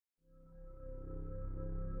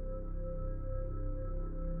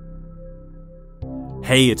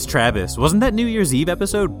Hey, it's Travis. Wasn't that New Year's Eve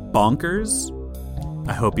episode bonkers?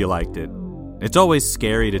 I hope you liked it. It's always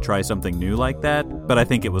scary to try something new like that, but I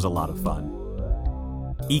think it was a lot of fun.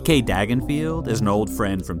 E.K. Dagenfield is an old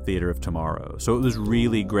friend from Theater of Tomorrow, so it was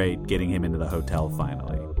really great getting him into the hotel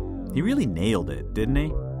finally. He really nailed it, didn't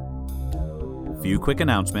he? A few quick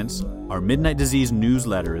announcements. Our Midnight Disease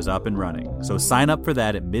newsletter is up and running, so sign up for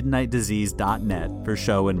that at midnightdisease.net for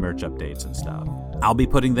show and merch updates and stuff. I'll be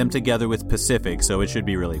putting them together with Pacific, so it should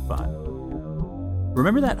be really fun.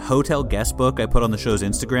 Remember that hotel guest book I put on the show's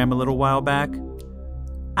Instagram a little while back?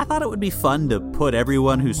 I thought it would be fun to put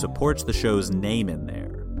everyone who supports the show's name in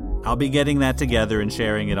there. I'll be getting that together and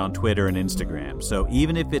sharing it on Twitter and Instagram, so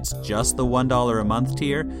even if it's just the $1 a month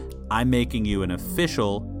tier, I'm making you an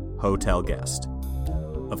official hotel guest.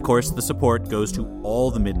 Of course, the support goes to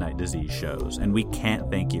all the Midnight Disease shows, and we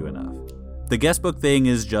can't thank you enough. The guest book thing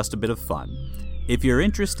is just a bit of fun. If you're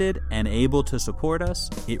interested and able to support us,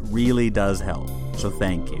 it really does help, so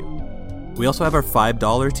thank you. We also have our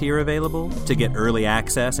 $5 tier available to get early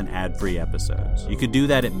access and ad-free episodes. You could do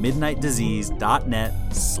that at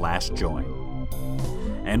midnightdisease.net/join.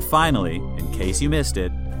 And finally, in case you missed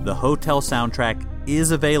it, the hotel soundtrack is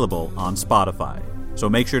available on Spotify, so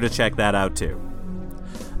make sure to check that out too.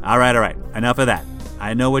 All right, enough of that.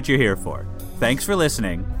 I know what you're here for. Thanks for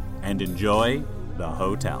listening, and enjoy the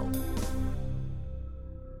hotel.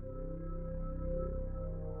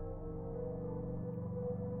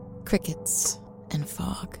 Crickets and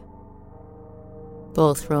fog.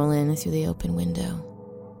 Both roll in through the open window.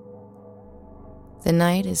 The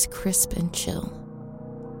night is crisp and chill.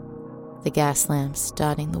 The gas lamps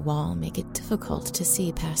dotting the wall make it difficult to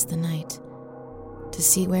see past the night, to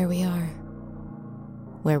see where we are,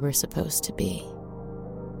 where we're supposed to be.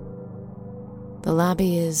 The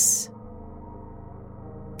lobby is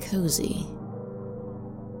cozy.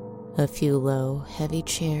 A few low, heavy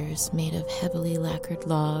chairs made of heavily lacquered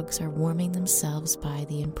logs are warming themselves by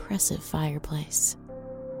the impressive fireplace.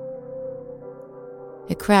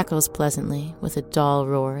 It crackles pleasantly with a dull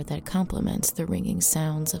roar that complements the ringing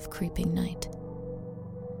sounds of creeping night.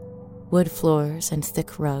 Wood floors and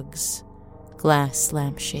thick rugs, glass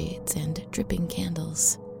lampshades and dripping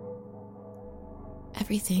candles.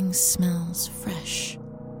 Everything smells fresh.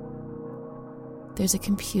 There's a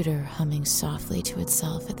computer humming softly to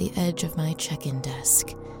itself at the edge of my check-in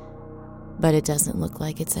desk, but it doesn't look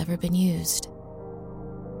like it's ever been used.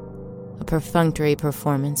 A perfunctory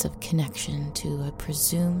performance of connection to a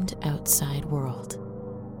presumed outside world.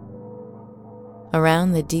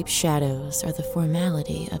 Around the deep shadows are the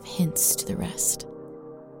formality of hints to the rest.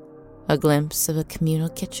 A glimpse of a communal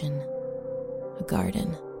kitchen, a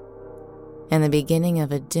garden, and the beginning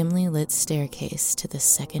of a dimly lit staircase to the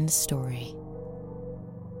second story.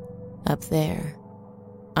 Up there,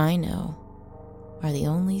 I know, are the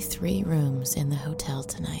only 3 rooms in the hotel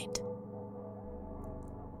tonight.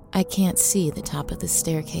 I can't see the top of the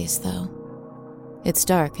staircase, though. It's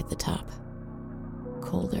dark at the top.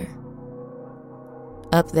 Colder.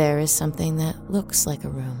 Up there is something that looks like a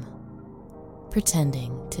room,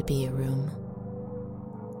 pretending to be a room.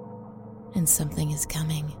 And something is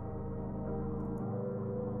coming.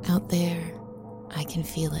 Out there, I can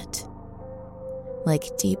feel it.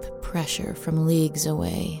 Like deep pressure from leagues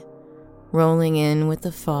away, rolling in with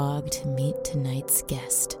the fog to meet tonight's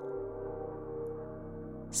guest.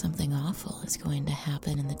 Something awful is going to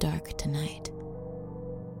happen in the dark tonight,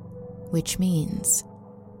 which means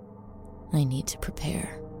I need to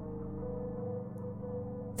prepare.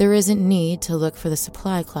 There isn't need to look for the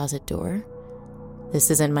supply closet door.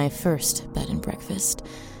 This isn't my first bed and breakfast,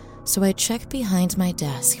 so I check behind my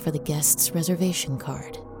desk for the guest's reservation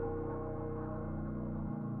card.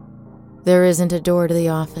 There isn't a door to the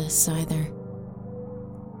office either.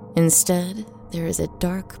 Instead, there is a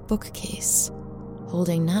dark bookcase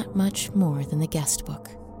holding not much more than the guest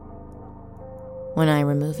book. When I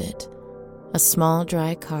remove it, a small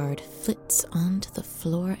dry card flits onto the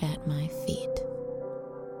floor at my feet.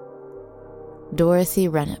 Dorothy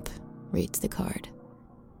Rennup reads the card.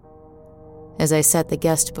 As I set the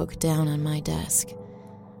guest book down on my desk,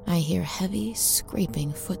 I hear heavy,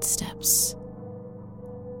 scraping footsteps.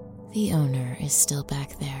 The owner is still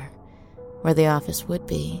back there, where the office would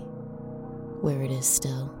be, where it is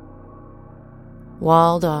still.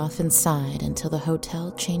 Walled off inside until the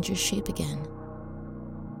hotel changes shape again.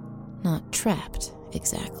 Not trapped,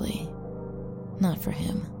 exactly. Not for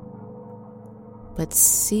him. But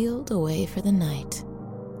sealed away for the night,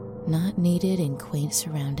 not needed in quaint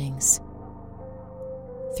surroundings.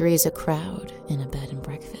 Three's a crowd in a bed and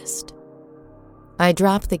breakfast. I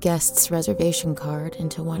drop the guest's reservation card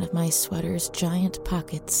into one of my sweater's giant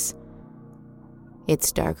pockets.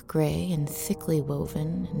 It's dark gray and thickly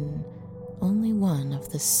woven in only one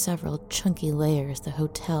of the several chunky layers the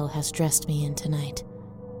hotel has dressed me in tonight.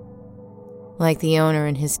 Like the owner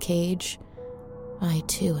in his cage, I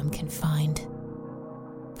too am confined,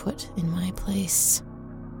 put in my place,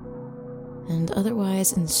 and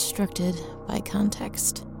otherwise instructed by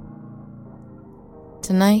context.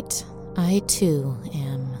 Tonight, I too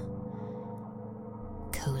am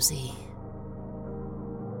cozy.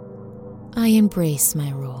 I embrace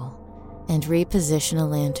my role and reposition a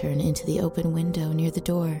lantern into the open window near the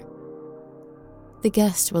door. The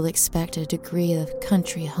guest will expect a degree of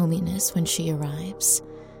country hominess when she arrives.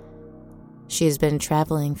 She has been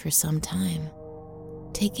traveling for some time,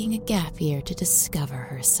 taking a gap year to discover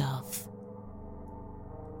herself.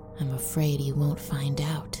 I'm afraid you won't find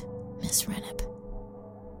out, Miss Rennup.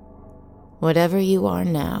 Whatever you are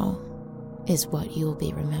now is what you will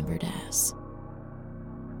be remembered as.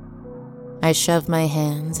 I shove my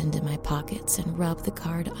hands into my pockets and rub the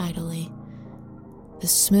card idly. The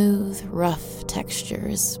smooth, rough texture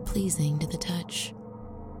is pleasing to the touch.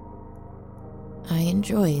 I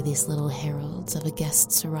enjoy these little heralds of a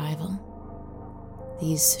guest's arrival,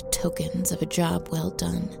 these tokens of a job well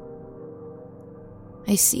done.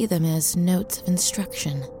 I see them as notes of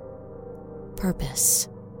instruction, purpose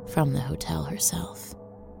from the hotel herself.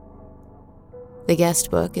 The guest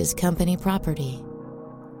book is company property,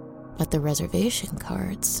 but the reservation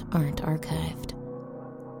cards aren't archived,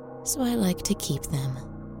 so I like to keep them.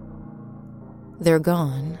 They're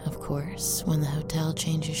gone, of course, when the hotel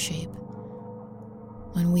changes shape.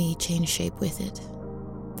 When we change shape with it,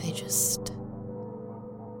 they just...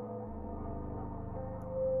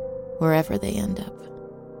 Wherever they end up,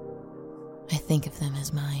 I think of them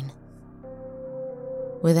as mine.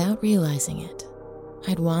 Without realizing it,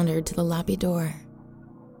 I'd wandered to the lobby door.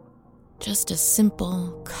 Just a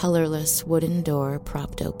simple, colorless wooden door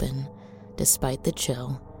propped open, despite the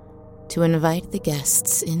chill, to invite the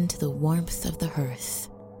guests into the warmth of the hearth.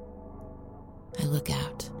 I look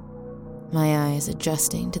out, my eyes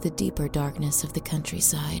adjusting to the deeper darkness of the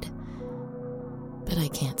countryside, but I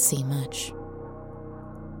can't see much.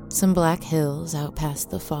 Some black hills out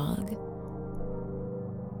past the fog.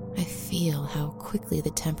 I feel how quickly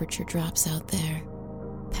the temperature drops out there,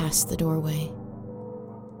 past the doorway.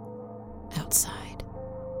 Outside.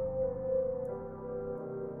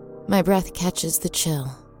 My breath catches the chill,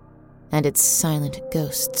 and its silent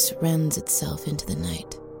ghosts rends itself into the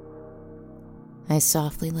night. I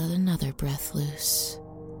softly let another breath loose.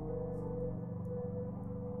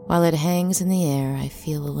 While it hangs in the air, I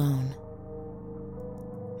feel alone.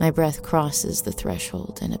 My breath crosses the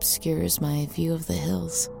threshold and obscures my view of the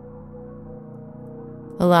hills.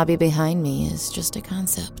 The lobby behind me is just a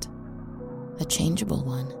concept, a changeable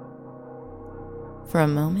one. For a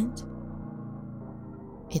moment,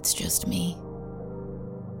 it's just me.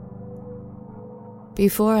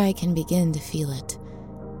 Before I can begin to feel it,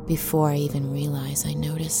 before I even realize I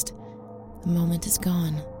noticed, the moment is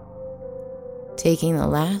gone, taking the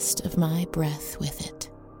last of my breath with it.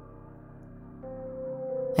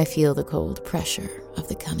 I feel the cold pressure of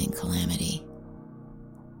the coming calamity.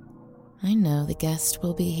 I know the guest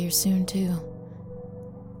will be here soon, too.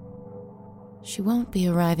 She won't be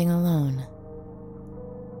arriving alone.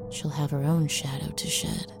 She'll have her own shadow to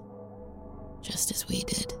shed, just as we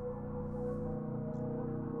did.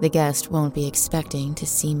 The guest won't be expecting to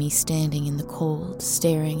see me standing in the cold,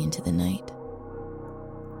 staring into the night.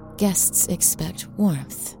 Guests expect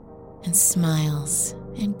warmth and smiles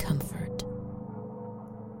and comfort.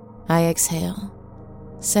 I exhale,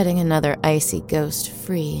 setting another icy ghost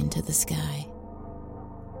free into the sky.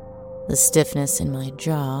 The stiffness in my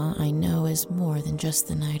jaw I know is more than just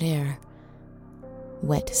the night air.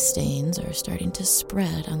 Wet stains are starting to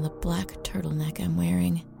spread on the black turtleneck I'm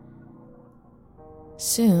wearing.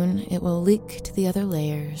 Soon it will leak to the other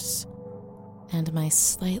layers, and my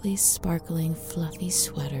slightly sparkling fluffy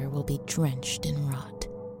sweater will be drenched in rot.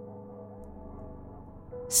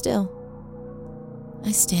 Still,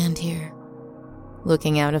 I stand here,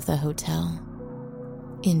 looking out of the hotel,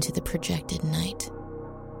 into the projected night,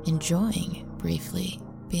 enjoying, briefly,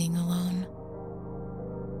 being alone.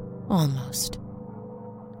 Almost.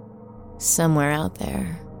 Somewhere out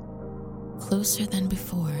there, closer than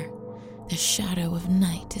before, the shadow of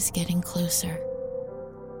night is getting closer.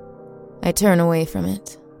 I turn away from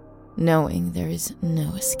it, knowing there is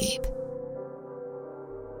no escape.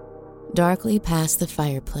 Darkly past the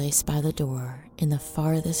fireplace by the door, in the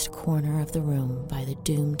farthest corner of the room by the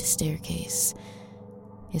doomed staircase,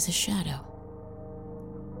 is a shadow.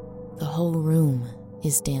 The whole room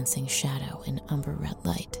is dancing shadow in umber red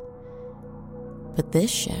light. But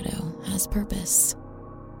this shadow has purpose.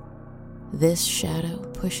 This shadow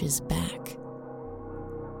pushes back.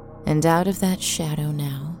 And out of that shadow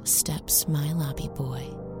now steps my lobby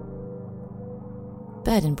boy.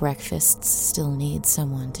 Bed and breakfasts still need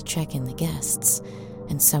someone to check in the guests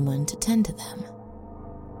and someone to tend to them.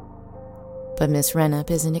 But Miss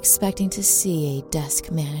Rennup isn't expecting to see a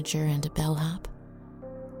desk manager and a bellhop.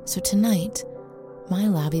 So tonight, my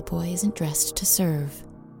lobby boy isn't dressed to serve.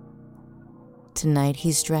 Tonight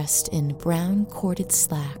he's dressed in brown corded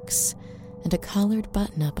slacks and a collared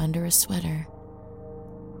button-up under a sweater.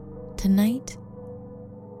 Tonight,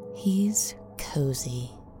 he's cozy.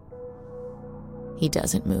 He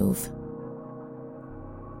doesn't move.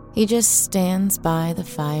 He just stands by the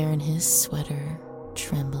fire in his sweater,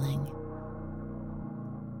 trembling.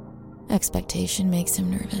 Expectation makes him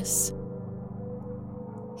nervous.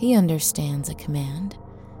 He understands a command.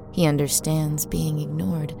 He understands being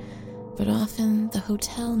ignored, but often the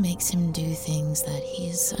hotel makes him do things that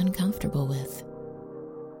he's uncomfortable with.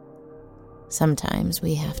 Sometimes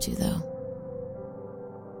we have to, though.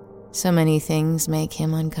 So many things make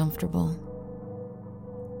him uncomfortable.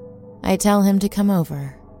 I tell him to come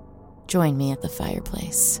over, join me at the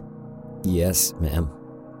fireplace. Yes, ma'am.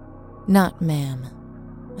 Not ma'am,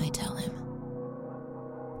 I tell him.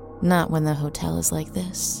 Not when the hotel is like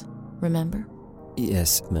this, remember?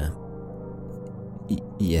 Yes, ma'am.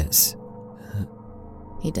 Yes.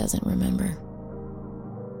 He doesn't remember.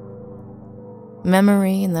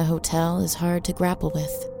 Memory in the hotel is hard to grapple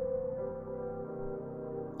with.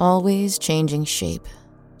 Always changing shape,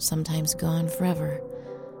 sometimes gone forever.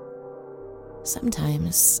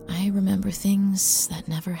 Sometimes I remember things that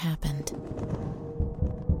never happened.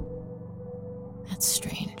 That's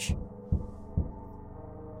strange.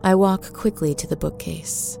 I walk quickly to the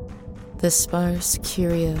bookcase. The sparse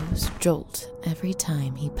curios jolt every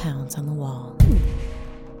time he pounds on the wall.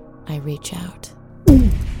 I reach out,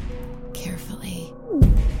 carefully.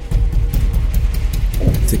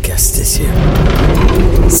 The guest is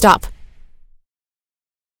here. Stop!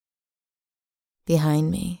 Behind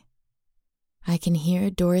me, I can hear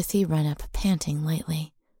Dorothy Rennup panting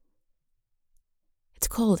lightly. It's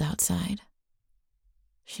cold outside.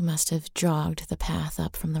 She must have jogged the path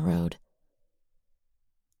up from the road.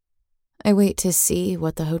 I wait to see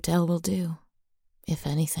what the hotel will do, if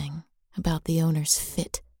anything, about the owner's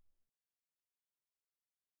fit.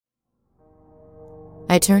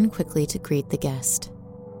 I turn quickly to greet the guest,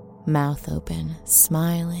 mouth open,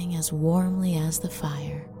 smiling as warmly as the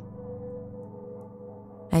fire.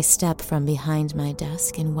 I step from behind my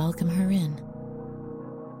desk and welcome her in.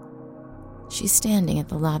 She's standing at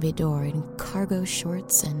the lobby door in cargo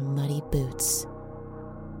shorts and muddy boots.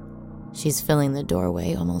 She's filling the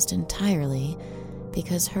doorway almost entirely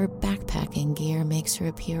because her backpacking gear makes her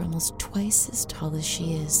appear almost twice as tall as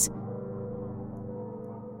she is.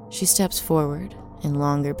 She steps forward in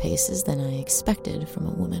longer paces than I expected from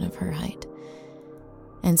a woman of her height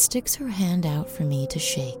and sticks her hand out for me to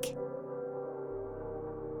shake.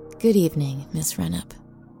 Good evening, Miss Rennup.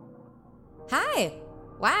 Hi!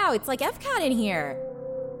 Wow, it's like Epcot in here.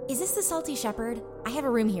 Is this the Salty Shepherd? I have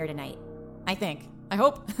a room here tonight. I think. I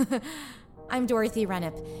hope. I'm Dorothy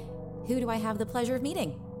Rennup. Who do I have the pleasure of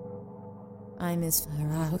meeting? I'm Miss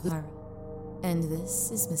Farah, and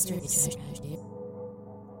this is Mr.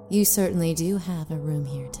 You certainly do have a room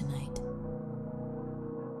here tonight.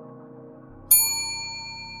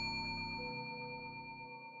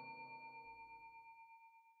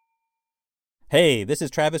 Hey, this is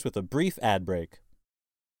Travis with a brief ad break.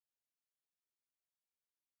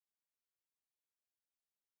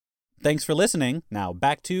 Thanks for listening. Now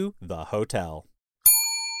back to the hotel.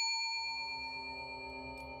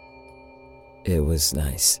 It was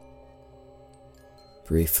nice.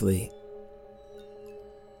 Briefly.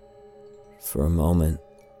 For a moment.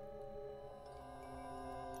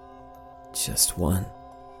 Just one.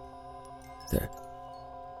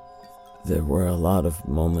 There were a lot of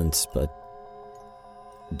moments, but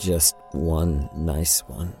just one nice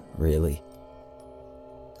one, really.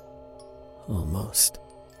 Almost.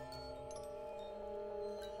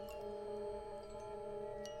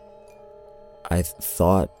 I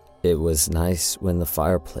thought it was nice when the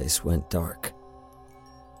fireplace went dark.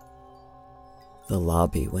 The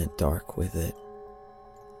lobby went dark with it.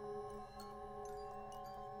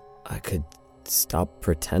 I could stop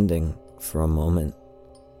pretending for a moment.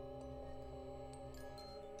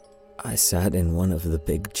 I sat in one of the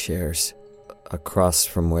big chairs across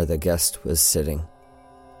from where the guest was sitting.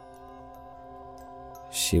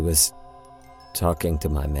 She was talking to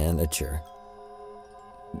my manager.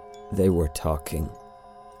 They were talking.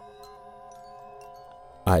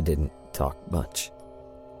 I didn't talk much.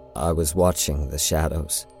 I was watching the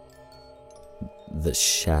shadows. The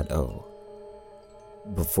shadow.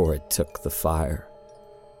 Before it took the fire.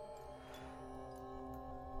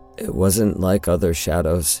 It wasn't like other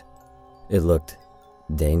shadows. It looked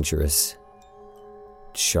dangerous.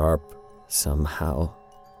 Sharp somehow.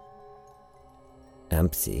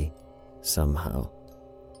 Empty somehow.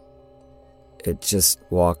 It just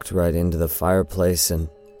walked right into the fireplace and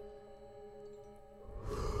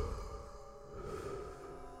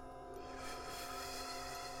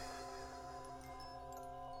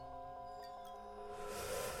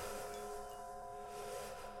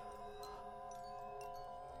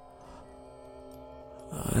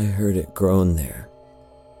I heard it groan there,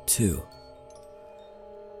 too.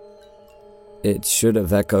 It should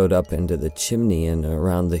have echoed up into the chimney and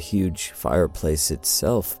around the huge fireplace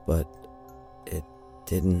itself, but it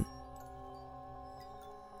didn't.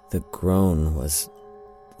 The groan was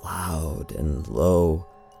loud and low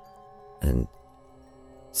and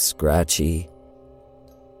scratchy,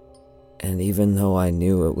 and even though I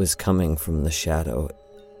knew it was coming from the shadow,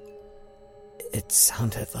 it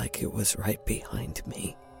sounded like it was right behind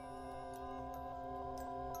me.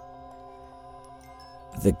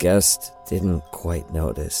 The guest didn't quite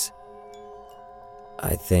notice.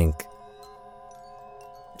 I think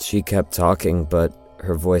she kept talking, but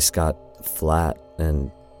her voice got flat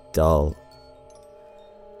and dull.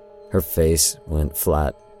 Her face went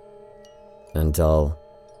flat and dull,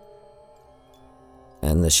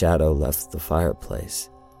 and the shadow left the fireplace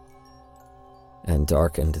and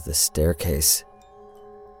darkened the staircase,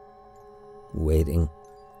 waiting,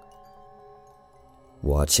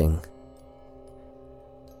 watching,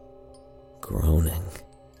 groaning.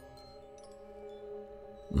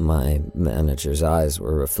 My manager's eyes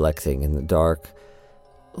were reflecting in the dark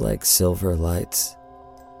like silver lights.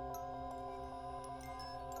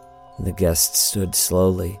 The guest stood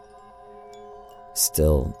slowly,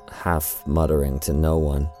 still half muttering to no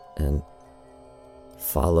one, and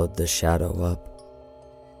followed the shadow up.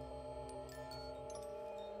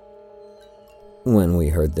 When we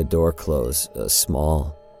heard the door close, a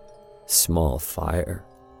small fire,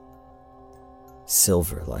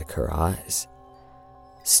 silver like her eyes,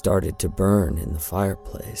 started to burn in the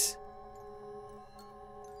fireplace.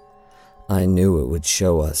 I knew it would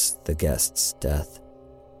show us the guest's death.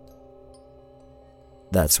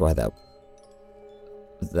 That's why that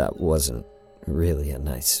wasn't really a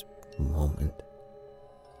nice moment.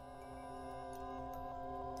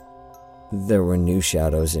 There were new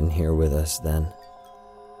shadows in here with us then,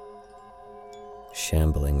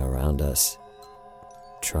 shambling around us,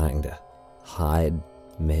 trying to hide,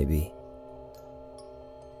 maybe.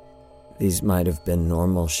 These might have been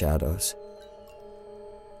normal shadows,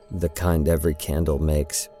 the kind every candle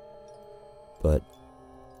makes, but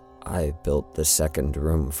I built the second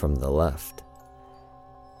room from the left.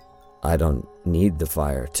 I don't need the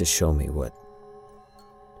fire to show me what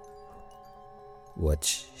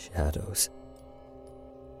shadows.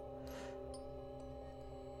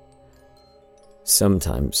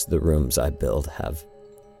 Sometimes the rooms I build have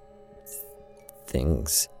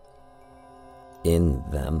things in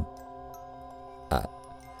them. I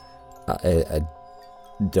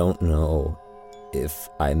don't know if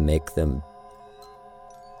I make them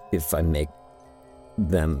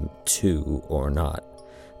too or not,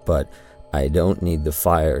 but I don't need the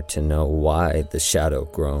fire to know why the shadow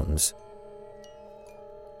groans.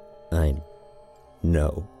 I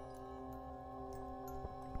know.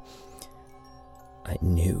 I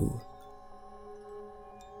knew.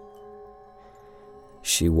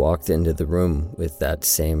 She walked into the room with that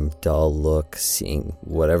same dull look, seeing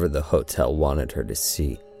whatever the hotel wanted her to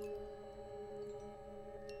see.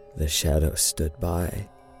 The shadow stood by,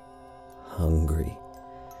 hungry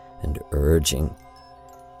and urging.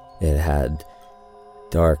 It had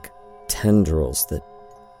dark tendrils that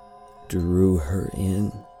drew her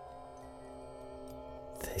in.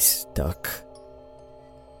 They stuck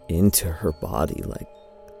into her body like...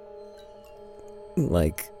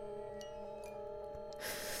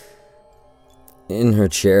 In her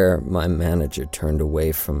chair, my manager turned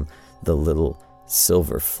away from the little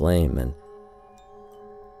silver flame and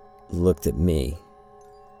looked at me.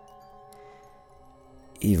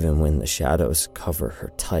 Even when the shadows cover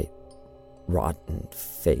her tight, rotten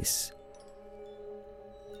face,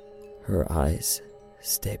 her eyes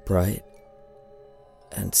stay bright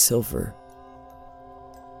and silver,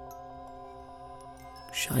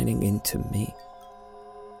 shining into me.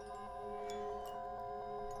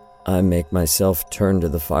 I make myself turn to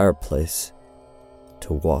the fireplace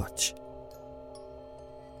to watch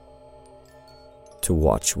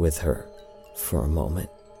with her for a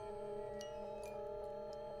moment.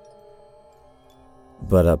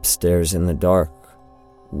 But upstairs in the dark,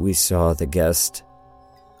 we saw the guest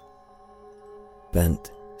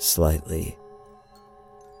bent slightly,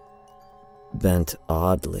 bent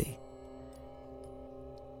oddly,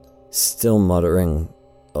 still muttering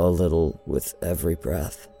a little with every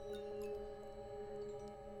breath.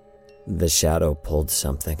 The shadow pulled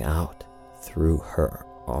something out through her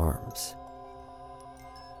arms.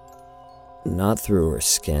 Not through her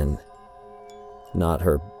skin, not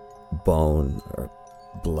her bone or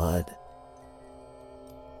blood.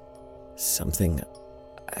 Something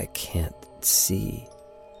I can't see.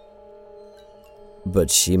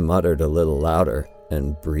 But she muttered a little louder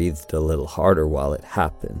and breathed a little harder while it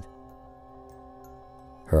happened.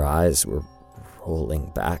 Her eyes were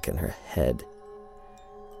rolling back in her head.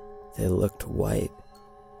 They looked white.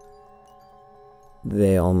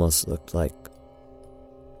 They almost looked like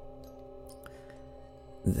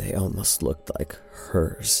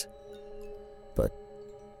hers, but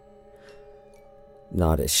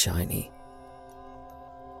not as shiny.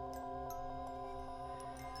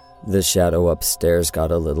 The shadow upstairs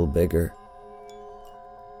got a little bigger,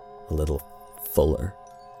 a little fuller,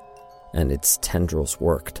 and its tendrils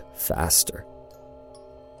worked faster.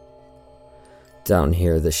 Down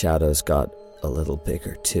here, the shadows got a little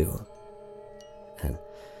bigger too, and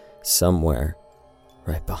somewhere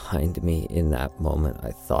right behind me in that moment, I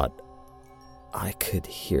thought I could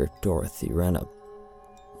hear Dorothy Rennup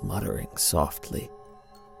muttering softly.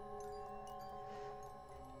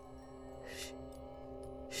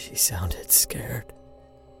 She sounded scared.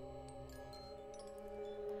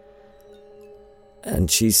 And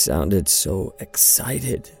she sounded so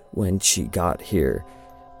excited when she got here.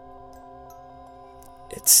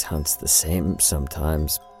 It sounds the same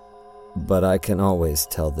sometimes, but I can always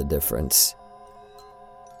tell the difference.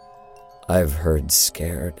 I've heard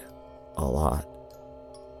scared a lot.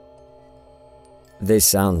 They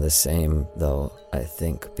sound the same, though, I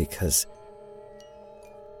think, because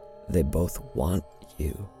they both want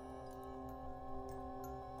you.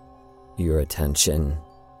 Your attention,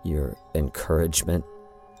 your encouragement,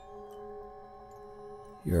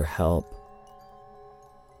 your help.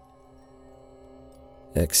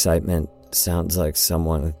 Excitement sounds like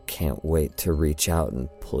someone can't wait to reach out and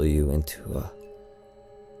pull you into a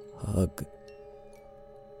hug.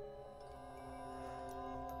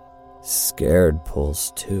 Scared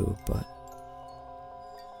pulls too, but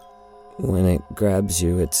when it grabs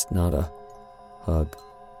you, it's not a hug,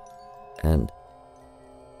 and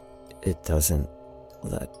it doesn't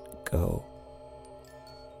let go.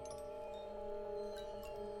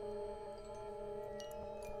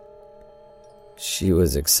 She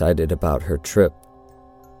was excited about her trip,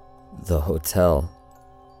 the hotel,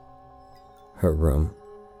 her room,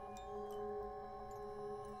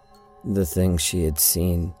 the things she had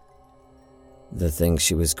seen, the things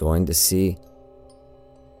she was going to see.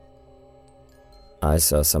 I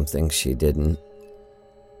saw something she didn't.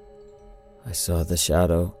 I saw the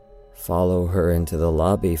shadow follow her into the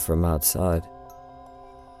lobby from outside.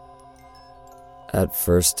 At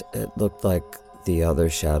first, it looked like the other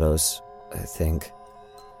shadows, I think.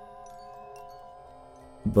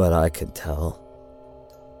 But I could tell.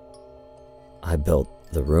 I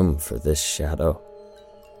built the room for this shadow.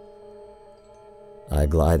 I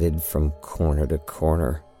glided from corner to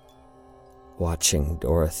corner, watching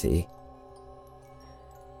Dorothy.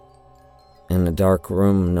 In a dark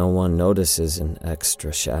room, no one notices an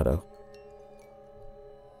extra shadow.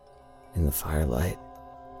 In the firelight,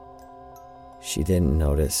 she didn't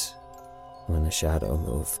notice when a shadow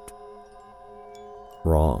moved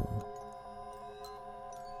wrong.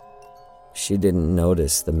 She didn't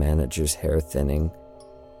notice the manager's hair thinning,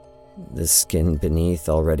 the skin beneath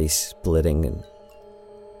already splitting and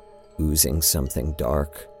oozing something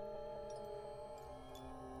dark.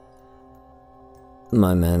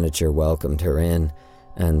 My manager welcomed her in,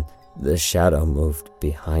 and the shadow moved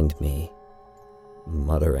behind me,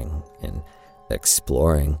 muttering and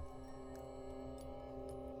exploring.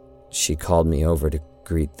 She called me over to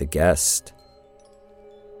greet the guest.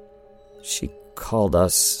 She called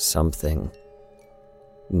us something.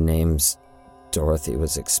 Names Dorothy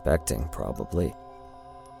was expecting, probably.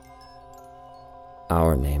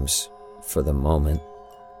 Our names, for the moment.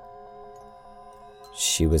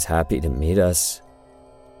 She was happy to meet us,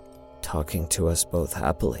 talking to us both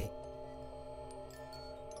happily.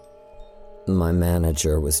 My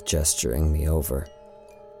manager was gesturing me over,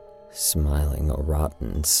 smiling a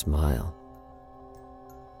rotten smile.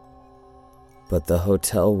 But the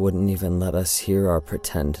hotel wouldn't even let us hear our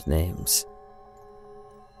pretend names.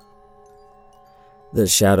 The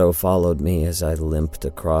shadow followed me as I limped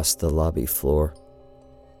across the lobby floor.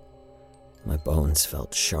 My bones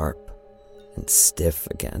felt sharp and stiff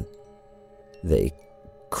again. They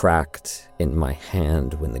cracked in my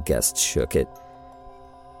hand when the guest shook it.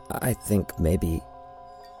 I think maybe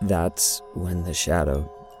that's when the shadow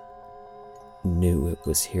knew it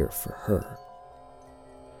was here for her.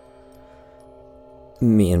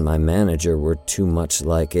 Me and my manager were too much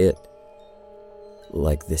like it.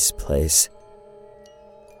 Like this place.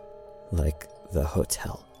 Like the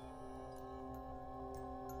hotel.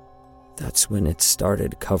 That's when it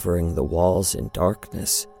started covering the walls in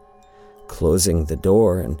darkness, closing the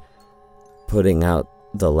door and putting out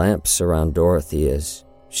the lamps around Dorothy as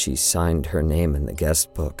she signed her name in the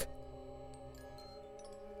guest book.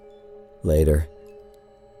 Later,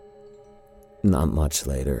 not much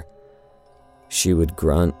later, she would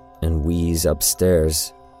grunt and wheeze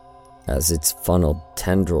upstairs as its funneled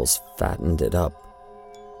tendrils fattened it up.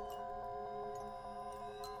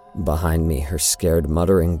 Behind me, her scared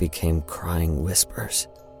muttering became crying whispers.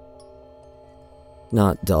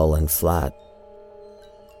 Not dull and flat,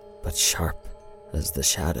 but sharp as the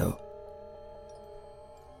shadow.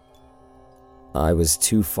 I was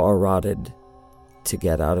too far rotted to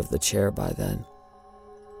get out of the chair by then,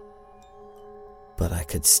 but I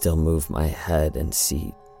could still move my head and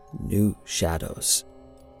see new shadows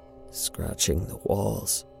scratching the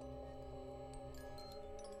walls.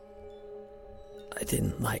 I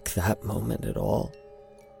didn't like that moment at all.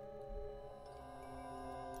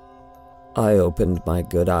 I opened my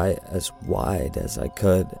good eye as wide as I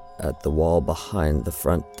could at the wall behind the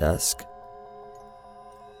front desk.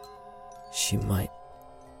 She might.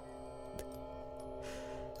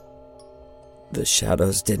 The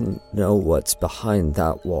shadows didn't know what's behind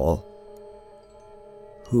that wall.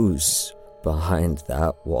 Who's behind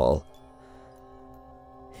that wall?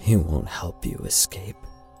 He won't help you escape.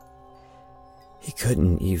 He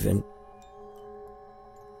couldn't even.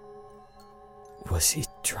 Was he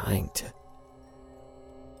trying to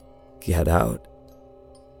get out?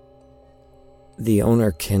 The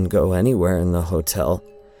owner can go anywhere in the hotel,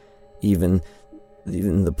 even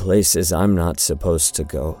the places I'm not supposed to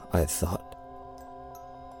go, I thought.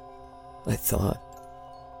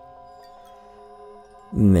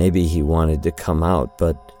 Maybe he wanted to come out,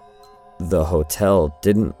 but the hotel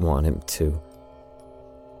didn't want him to.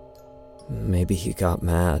 Maybe he got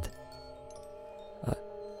mad.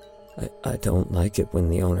 I don't like it when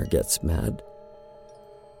the owner gets mad.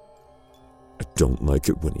 I don't like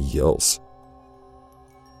it when he yells.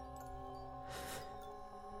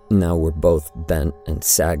 Now we're both bent and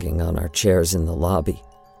sagging on our chairs in the lobby.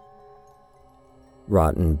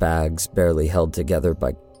 Rotten bags barely held together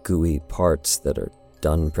by gooey parts that are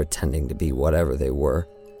done pretending to be whatever they were.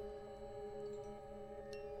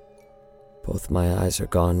 Both my eyes are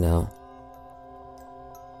gone now.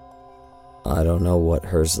 I don't know what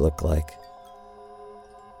hers look like.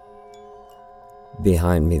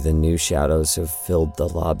 Behind me, the new shadows have filled the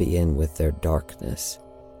lobby in with their darkness.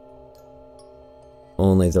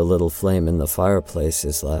 Only the little flame in the fireplace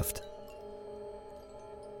is left.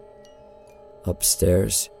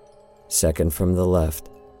 Upstairs, second from the left,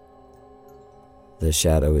 the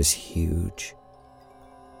shadow is huge,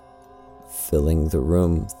 filling the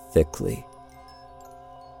room thickly.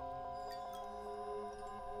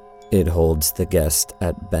 It holds the guest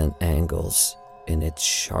at bent angles in its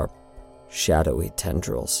sharp, shadowy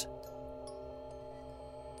tendrils.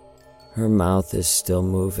 Her mouth is still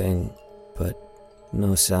moving, but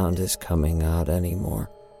no sound is coming out anymore.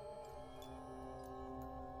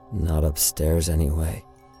 Not upstairs anyway.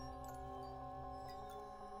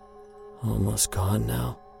 Almost gone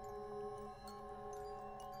now.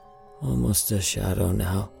 Almost a shadow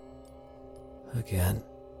now. Again.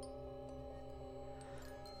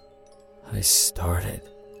 I started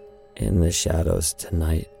in the shadows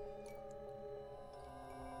tonight.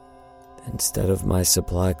 Instead of my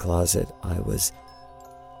supply closet, I was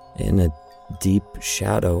in a deep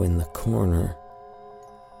shadow in the corner.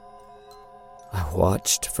 I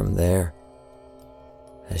watched from there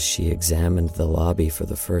as she examined the lobby for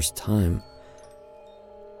the first time,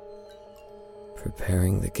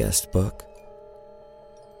 preparing the guest book,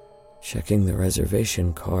 checking the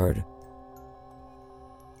reservation card,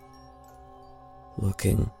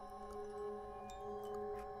 looking,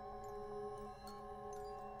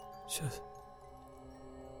 just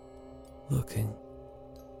looking.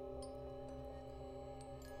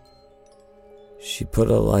 She put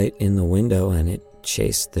a light in the window and it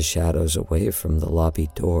chased the shadows away from the lobby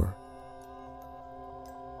door.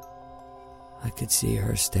 I could see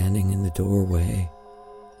her standing in the doorway.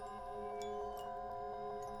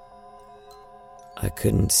 I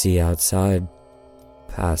couldn't see outside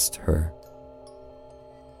past her.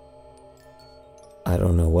 I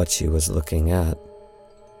don't know what she was looking at.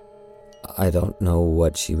 I don't know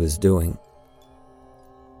what she was doing.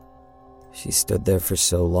 She stood there for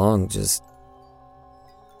so long, just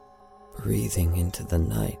breathing into the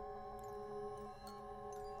night.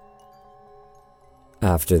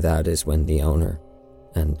 After that is when the owner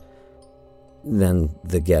and then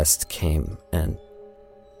the guest came, and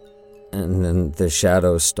then the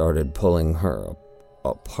shadows started pulling her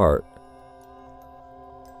apart.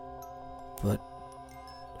 But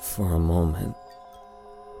for a moment,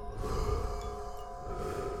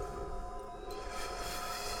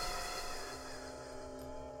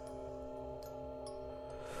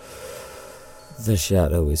 the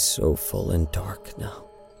shadow is so full and dark now.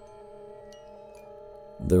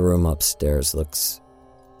 The room upstairs looks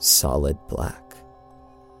solid black.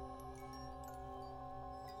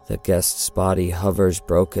 The guest's body hovers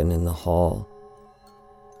broken in the hall,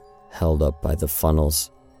 held up by the funnels,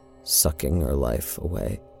 sucking her life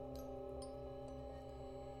away.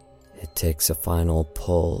 It takes a final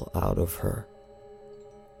pull out of her.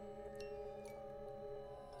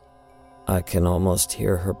 I can almost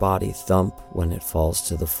hear her body thump when it falls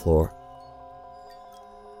to the floor.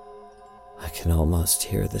 I can almost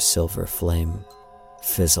hear the silver flame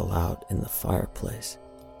fizzle out in the fireplace.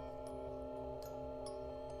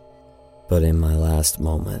 But in my last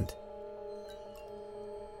moment,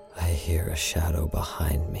 I hear a shadow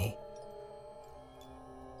behind me,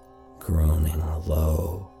 groaning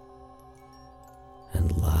low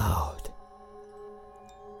and loud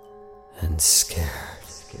and scared.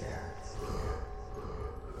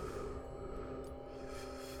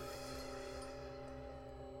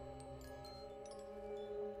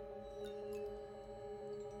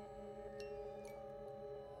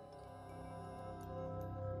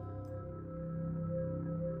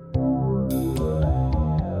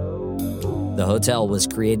 The Hotel was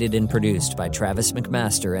created and produced by Travis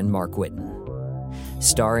McMaster and Mark Whitten,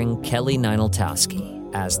 starring Kelly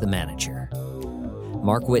Nineltowski as the manager,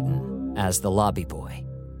 Mark Whitten as the lobby boy,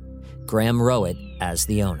 Graham Rowett as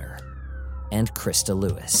the owner, and Krista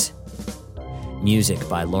Lewis. Music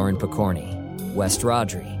by Lauren Picorni, West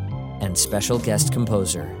Rodri, and special guest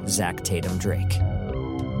composer Zach Tatum Drake.